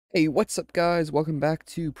Hey, what's up guys? Welcome back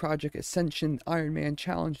to Project Ascension Ironman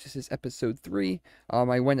Challenge. This is episode 3.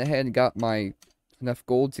 I went ahead and got my enough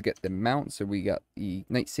gold to get the mount, so we got the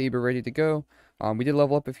Night Saber ready to go. We did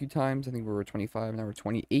level up a few times. I think we were 25, now we're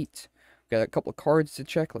 28. We got a couple of cards to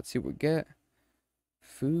check. Let's see what we get.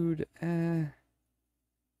 Food,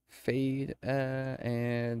 fade,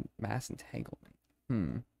 and mass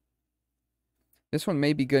entanglement. This one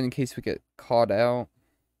may be good in case we get caught out,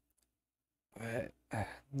 but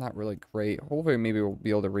not really great. Hopefully, maybe we'll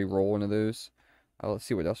be able to re-roll one of those. Let's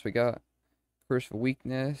see what else we got. Curse of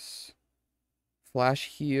Weakness, Flash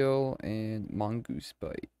Heal, and Mongoose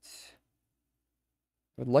Bite.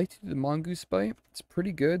 I'd like to do the Mongoose Bite. It's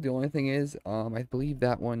pretty good. The only thing is, I believe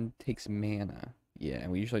that one takes mana. Yeah,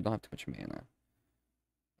 and we usually don't have too much mana.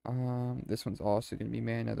 This one's also gonna be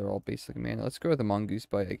mana. They're all basically mana. Let's go with the Mongoose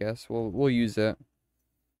Bite, I guess. We'll use it.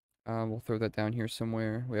 We'll throw that down here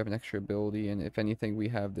somewhere. We have an extra ability, and if anything, we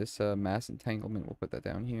have this mass entanglement. We'll put that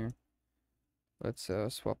down here. Let's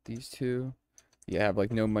swap these two. Yeah, I have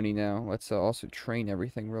like no money now. Let's also train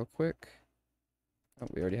everything real quick. Oh,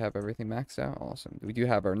 we already have everything maxed out. Awesome. We do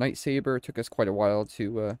have our Night Saber. It took us quite a while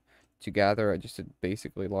to gather. I just did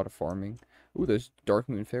basically a lot of farming. Ooh, there's Dark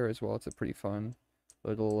Moon Fair as well. It's a pretty fun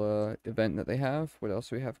little event that they have. What else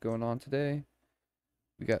do we have going on today?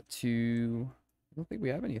 We got two. I don't think we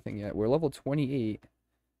have anything yet. We're level 28.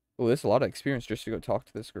 Oh, there's a lot of experience just to go talk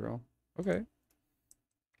to this girl. Okay.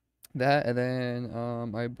 That, and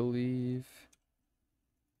then, I believe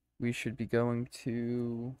we should be going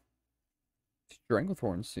to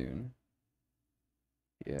Stranglethorn soon.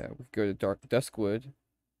 Yeah, we go to Duskwood.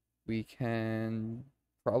 We can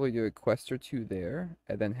probably do a quest or two there,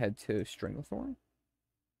 and then head to Stranglethorn.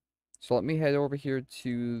 So let me head over here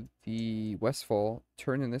to the Westfall,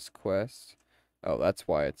 turn in this quest. Oh, that's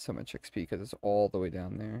why it's so much XP, because it's all the way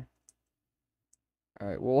down there.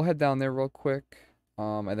 Alright, we'll head down there real quick.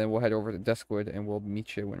 And then we'll head over to Duskwood, and we'll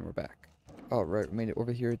meet you when we're back. Alright, we made it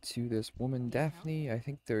over here to this woman, Daphne. I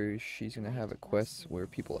think she's gonna have a quest where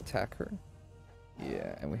people attack her.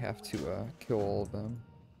 Yeah, and we have to kill all of them.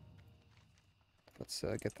 Let's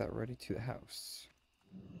get that ready to the house.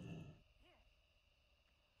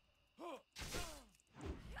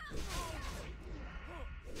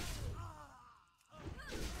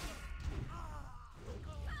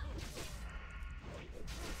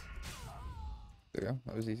 There you go,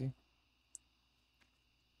 that was easy.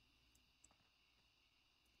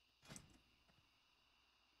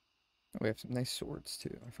 We have some nice swords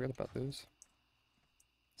too. I forgot about those.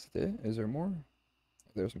 Is that it? Is there more?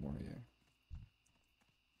 There's more, yeah.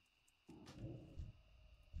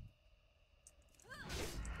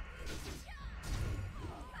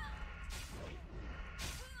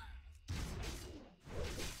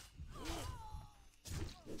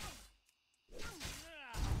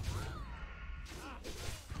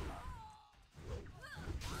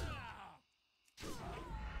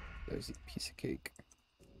 There's a piece of cake.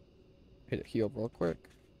 Hit a heal real quick.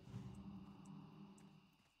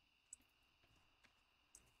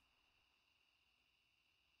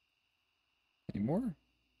 Any more?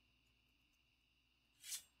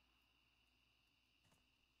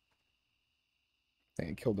 I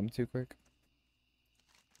think I killed them too quick.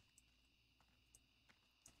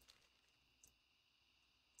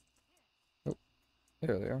 Oh,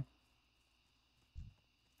 there they are.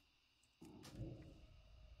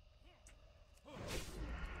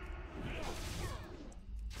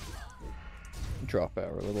 Drop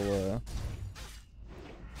our little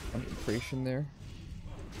concentration there.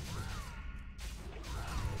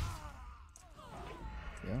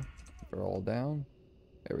 Yeah, they're all down.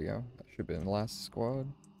 There we go. That should have been the last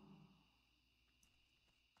squad.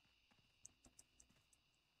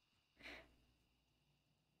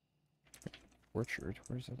 Orchard,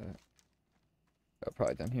 where's it at? Oh,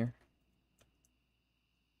 probably down here.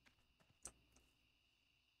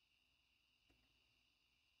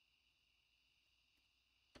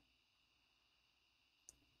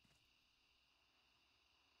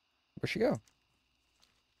 Where'd she go?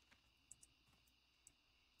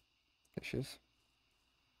 There she is.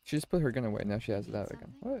 She just put her gun away, now she has it out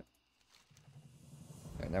again. What?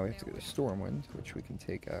 Alright, now we have to go to Stormwind, which we can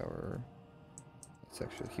take our... Let's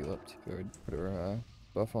actually heal up to put our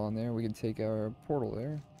buff on there. We can take our portal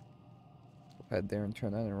there. We'll head there and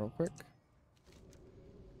turn that in real quick.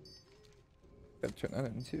 Gotta turn that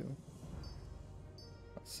in too.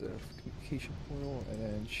 That's the communication portal, and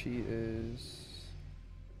then she is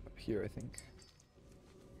up here, I think.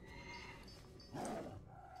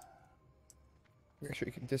 Make sure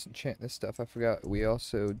you can disenchant this stuff. I forgot we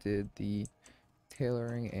also did the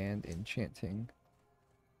tailoring and enchanting.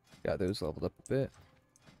 Got those leveled up a bit.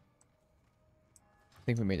 I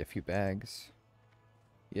think we made a few bags.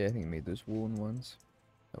 Yeah, I think we made those woolen ones.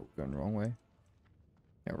 Oh, we're going the wrong way.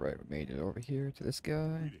 Alright, we made it over here to this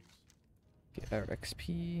guy. Get our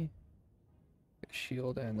XP. Get a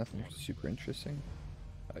shield and nothing super interesting.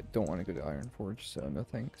 I don't want to go to Iron Forge, so no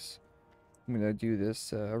thanks. I'm gonna do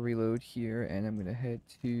this reload here, and I'm gonna head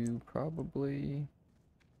to probably...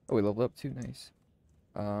 Oh, we leveled up too, nice.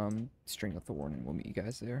 String of Thorn, and we'll meet you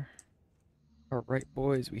guys there. Alright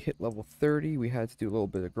boys, we hit level 30. We had to do a little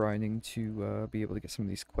bit of grinding to be able to get some of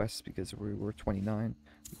these quests because we were 29.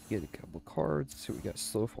 We get a couple of cards, so we got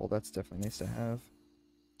Slowfall, that's definitely nice to have.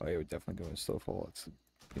 Oh yeah, we definitely go with Slowfall, it's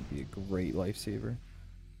gonna be a great lifesaver.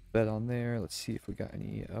 Bet on there, let's see if we got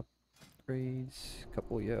any upgrades.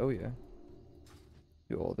 Couple, yeah, oh yeah.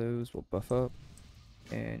 Do all those, we'll buff up.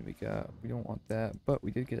 And we don't want that, but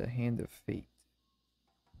we did get a Hand of Fate.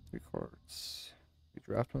 3 cards. We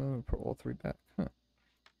draft one of them and put all 3 back. Huh.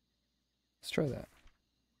 Let's try that.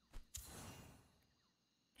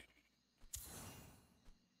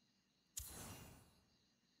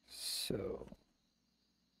 So,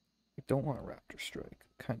 we don't want a Raptor Strike.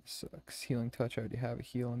 Kind of sucks. Healing Touch, I already have a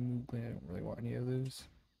healing movement. I don't really want any of those.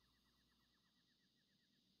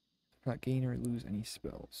 Not gain or lose any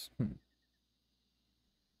spells. I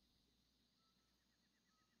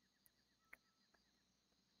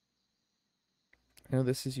know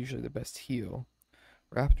this is usually the best heal.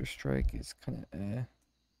 Raptor Strike is kind of eh.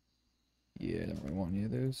 Yeah, I don't really want any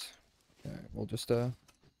of those. Alright, we'll just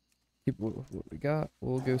keep what we got.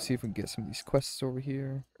 We'll go see if we can get some of these quests over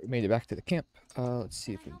here. We made it back to the camp. Let's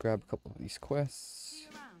see if we can grab a couple of these quests.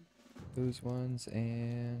 Those ones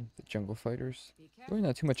and the jungle fighters. Really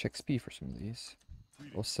not too much XP for some of these.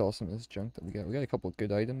 We'll sell some of this junk that we got. We got a couple of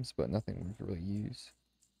good items, but nothing we can really use.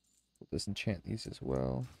 We'll disenchant these as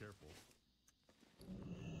well.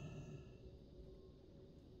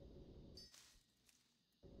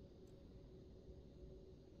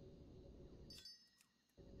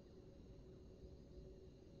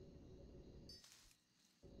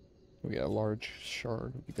 We got a large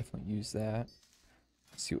shard. We could definitely use that.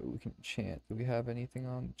 Let's see what we can enchant. Do we have anything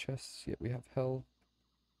on the chests? Yeah, we have health.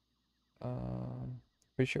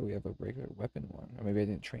 Pretty sure we have a regular weapon one. Or maybe I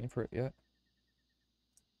didn't train for it yet.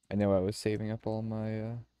 I know I was saving up all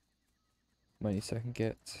my money so I can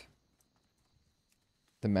get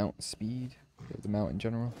the mount speed, the mount in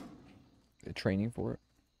general. The training for it.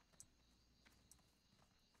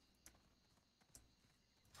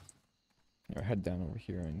 I'll head down over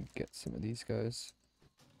here and get some of these guys.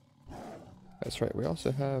 That's right, we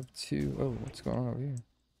also have 2... Oh, what's going on over here?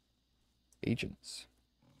 Agents.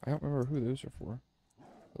 I don't remember who those are for.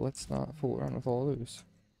 But let's not fool around with all those.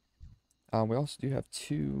 We also do have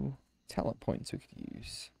 2 talent points we could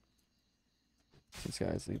use. These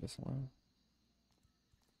guys leave us alone.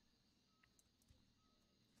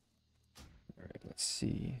 Alright, let's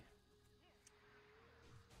see.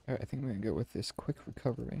 Alright, I think I'm gonna go with this quick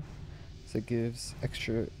recovery. So it gives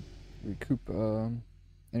extra recoup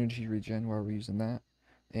energy regen while we're using that.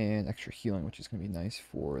 And extra healing, which is gonna be nice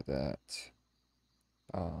for that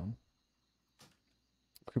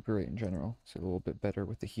recuperate in general. So a little bit better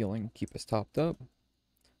with the healing, keep us topped up.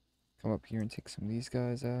 Come up here and take some of these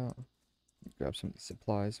guys out. Grab some of these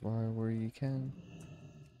supplies where you can.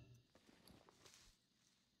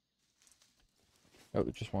 Oh,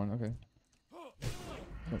 just one, okay. Oh,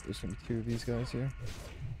 there's gonna be 2 of these guys here.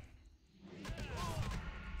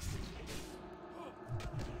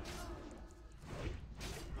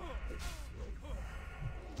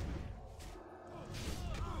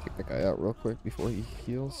 Take that guy out real quick before he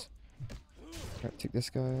heals. Alright, take this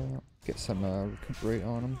guy out. Get some recuperate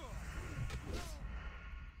on him.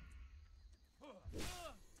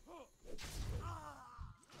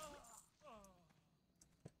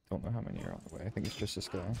 Don't know how many are on the way. I think it's just this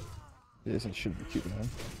guy. It isn't, shouldn't be too bad.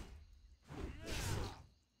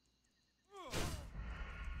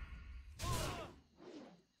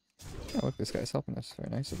 Oh, look, this guy's helping us.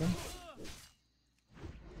 Very nice of him.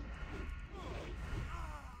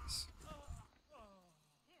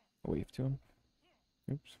 Wave to him.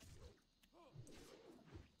 Oops.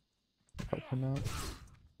 Help him out.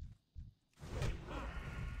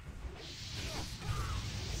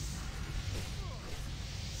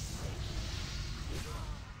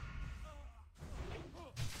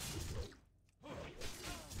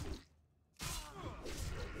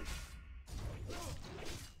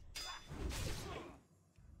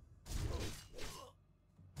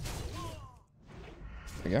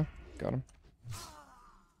 There we go. Got him.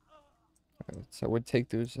 Okay, so I would take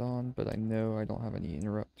those on, but I know I don't have any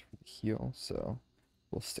interrupt for the heal, so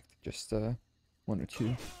we'll stick to just 1 or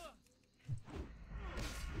 2.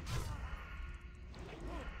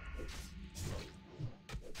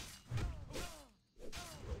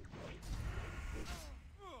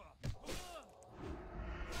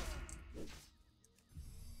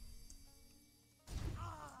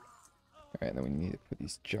 Alright, then we need to put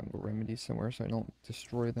these jungle remedies somewhere so I don't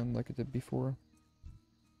destroy them like I did before.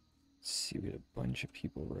 Let's see, we got a bunch of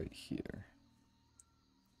people right here.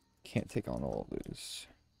 Can't take on all of those.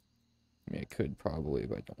 I mean, I could probably,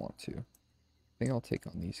 but I don't want to. I think I'll take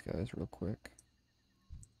on these guys real quick.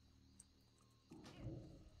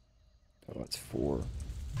 Oh, that's 4.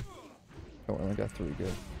 Oh, I only got 3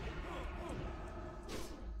 good.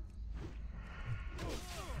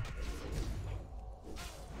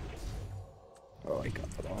 Oh, I got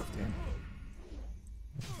that off, damn.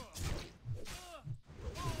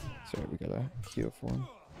 Sorry, we gotta heal for him.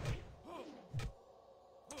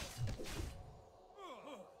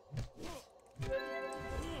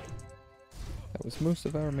 That was most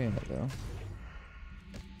of our mana, though.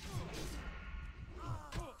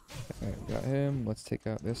 Alright, we got him. Let's take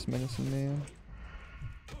out this medicine man.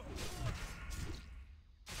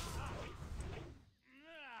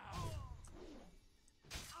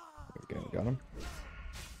 There we go, got him.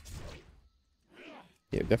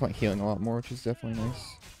 Yeah, definitely healing a lot more, which is definitely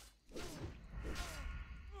nice.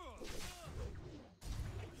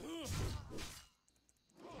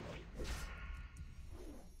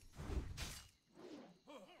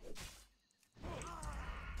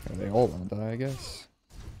 Yeah, they all want to die, I guess.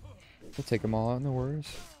 We'll take them all out, no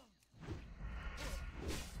worries.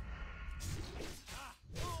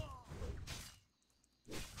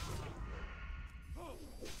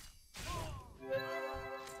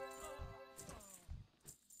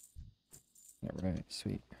 Alright,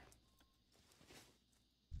 sweet.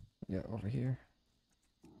 Yeah, over here.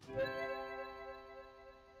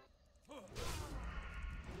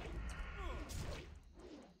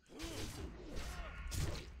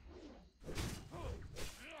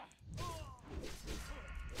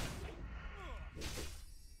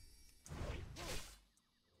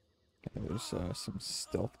 There's some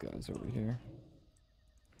stealth guys over here.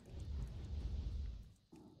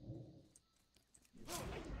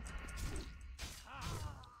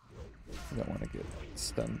 I don't want to get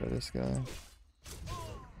stunned by this guy.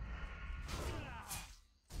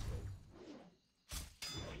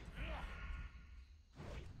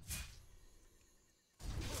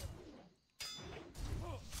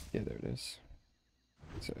 Yeah, there it is.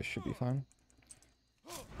 So I should be fine.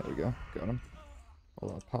 There we go. Got him.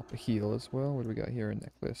 I'll pop a heal as well. What do we got here? A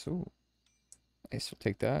necklace. Ooh. Nice. We'll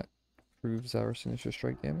take that. Proves our sinister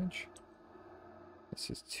strike damage. This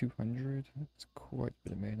is 200. That's quite a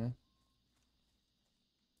bit of mana.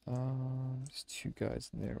 There's 2 guys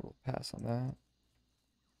in there. We'll pass on that.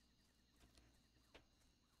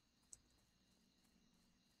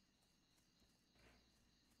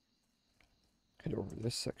 Head over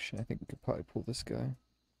this section. I think we could probably pull this guy.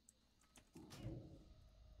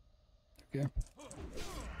 Okay.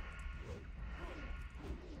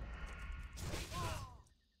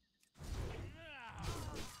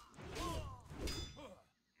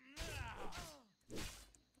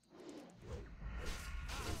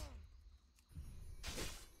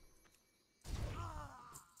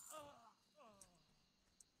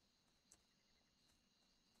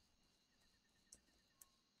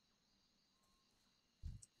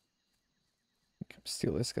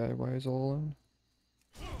 Steal this guy while he's all alone.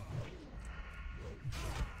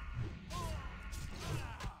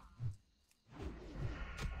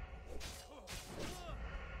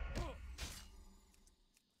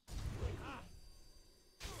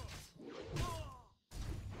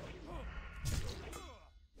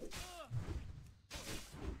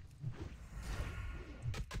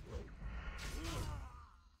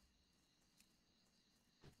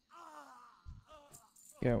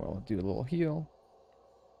 Yeah, well, I'll do a little heal.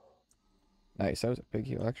 Nice, that was a big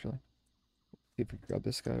heal, actually. See if we can grab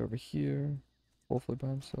this guy over here. Hopefully by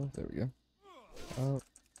himself. There we go. Oh.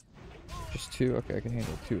 Just 2. Okay, I can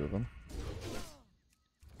handle 2 of them.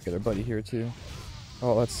 Got our buddy here, too.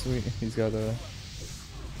 Oh, that's sweet. He's got a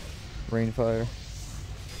rainfire.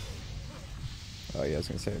 Oh, yeah, I was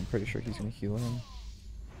going to say, I'm pretty sure he's going to heal him.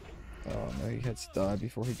 Oh, no, he has to die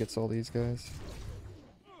before he gets all these guys.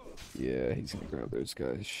 Yeah, he's going to grab those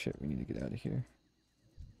guys. Shit, we need to get out of here.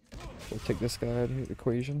 We'll take this guy out of the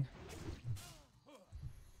equation.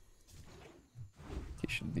 He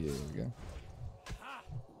should be, there we go.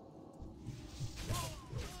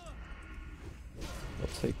 We'll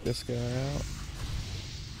take this guy out.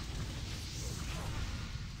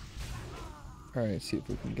 Alright, see if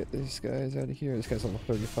we can get these guys out of here. This guy's level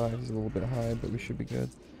 35, he's a little bit high, but we should be good.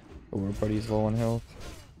 Oh, our buddy's low on health.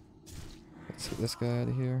 Let's get this guy out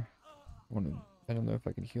of here. I don't know if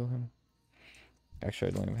I can heal him. Actually,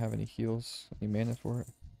 I don't even have any heals, any mana for it.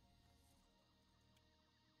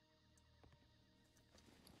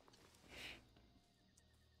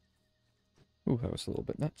 Ooh, that was a little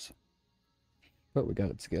bit nuts. But we got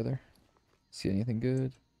it together. See anything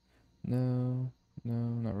good? No. No,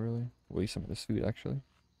 not really. We'll use some of this food, actually.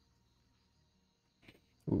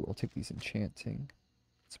 Ooh, I'll take these enchanting.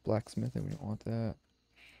 It's blacksmithing, we don't want that.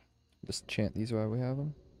 Just enchant these while we have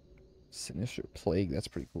them. Sinister Plague, that's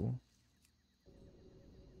pretty cool.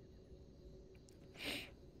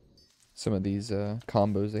 Some of these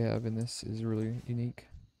combos they have in this is really unique.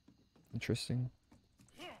 Interesting.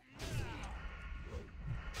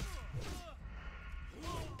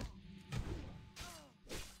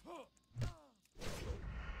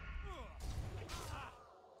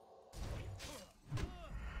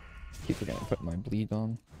 Keep forgetting to put my bleed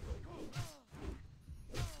on.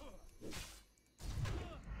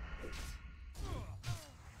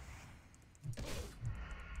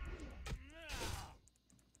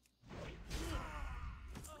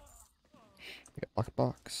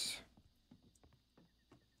 Lockbox.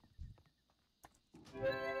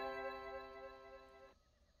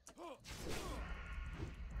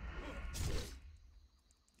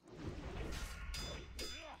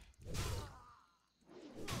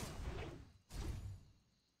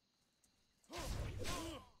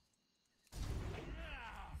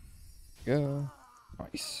 Go.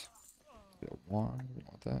 Nice. Get a wand. We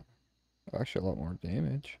want that. Oh, actually, a lot more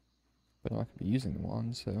damage. But I'm not going to be using the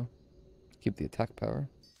wand, so keep the attack power.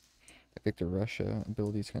 The Victor Rush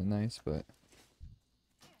ability is kind of nice, but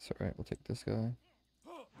it's alright. We'll take this guy.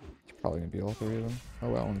 It's probably going to be all three of them. Oh,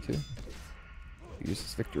 well, only two. Use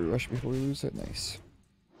this Victory Rush before we lose it. Nice.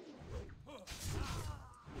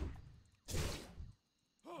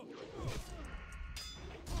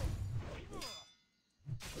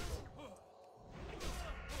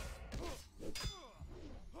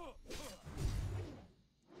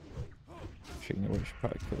 Actually, you know what? I should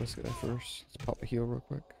probably kill this guy first. Let's pop a heal real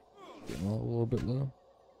quick. Getting a little bit low.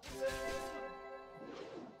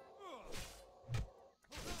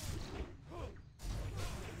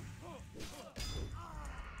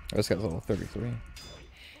 Oh, this guy's level 33.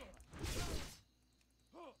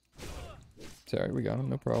 Sorry, we got him,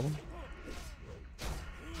 no problem.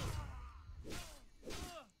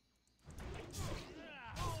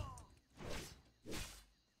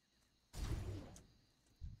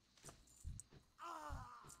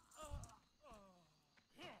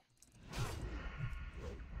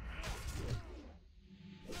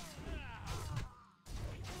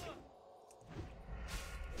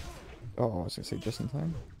 Oh, I was gonna say just in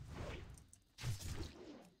time.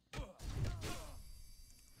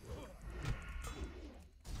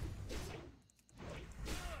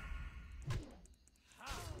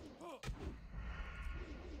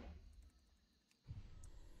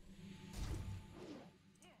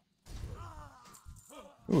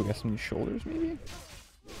 Ooh, we got some new shoulders, maybe?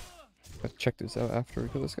 Have to check this out after we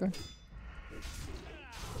kill this guy.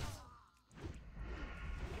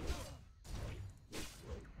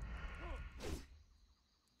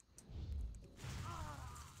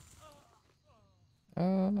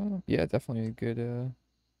 Yeah, definitely a good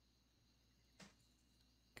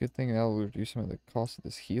thing. That'll reduce some of the cost of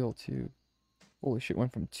this heal, too. Holy shit,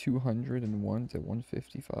 went from 201 to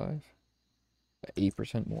 155.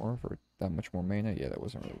 8% more for that much more mana? Yeah, that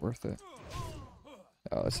wasn't really worth it.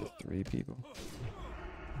 Oh, this is 3 people.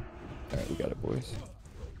 Alright, we got it, boys.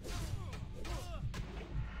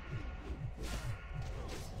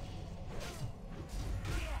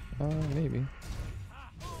 Maybe.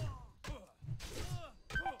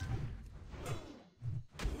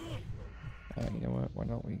 You know what? Why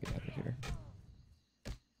don't we get out of here?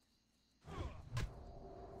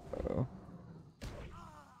 Uh-oh.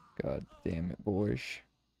 God damn it, boys.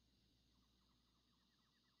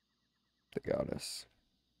 They got us.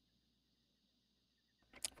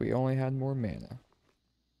 If we only had more mana.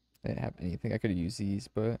 I didn't have anything. I could have used these,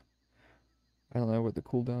 but I don't know what the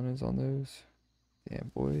cooldown is on those.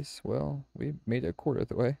 Damn, boys. Well, we made it a quarter of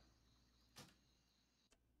the way.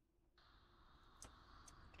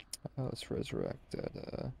 Let's resurrect at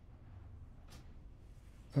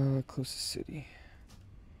closest city.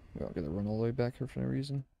 We don't gotta run all the way back here for no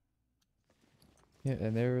reason. Yeah,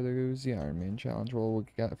 and there goes the Ironman challenge. Well, we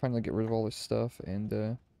got finally get rid of all this stuff and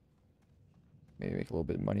maybe make a little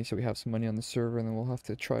bit of money so we have some money on the server, and then we'll have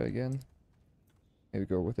to try again. Maybe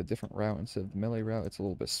go with a different route instead of the melee route. It's a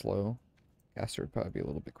little bit slow. Caster would probably be a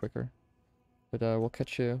little bit quicker. But we'll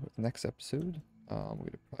catch you with the next episode. We're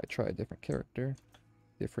gonna probably try a different character,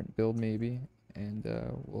 different build maybe, and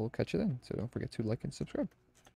we'll catch you then. So don't forget to like and subscribe.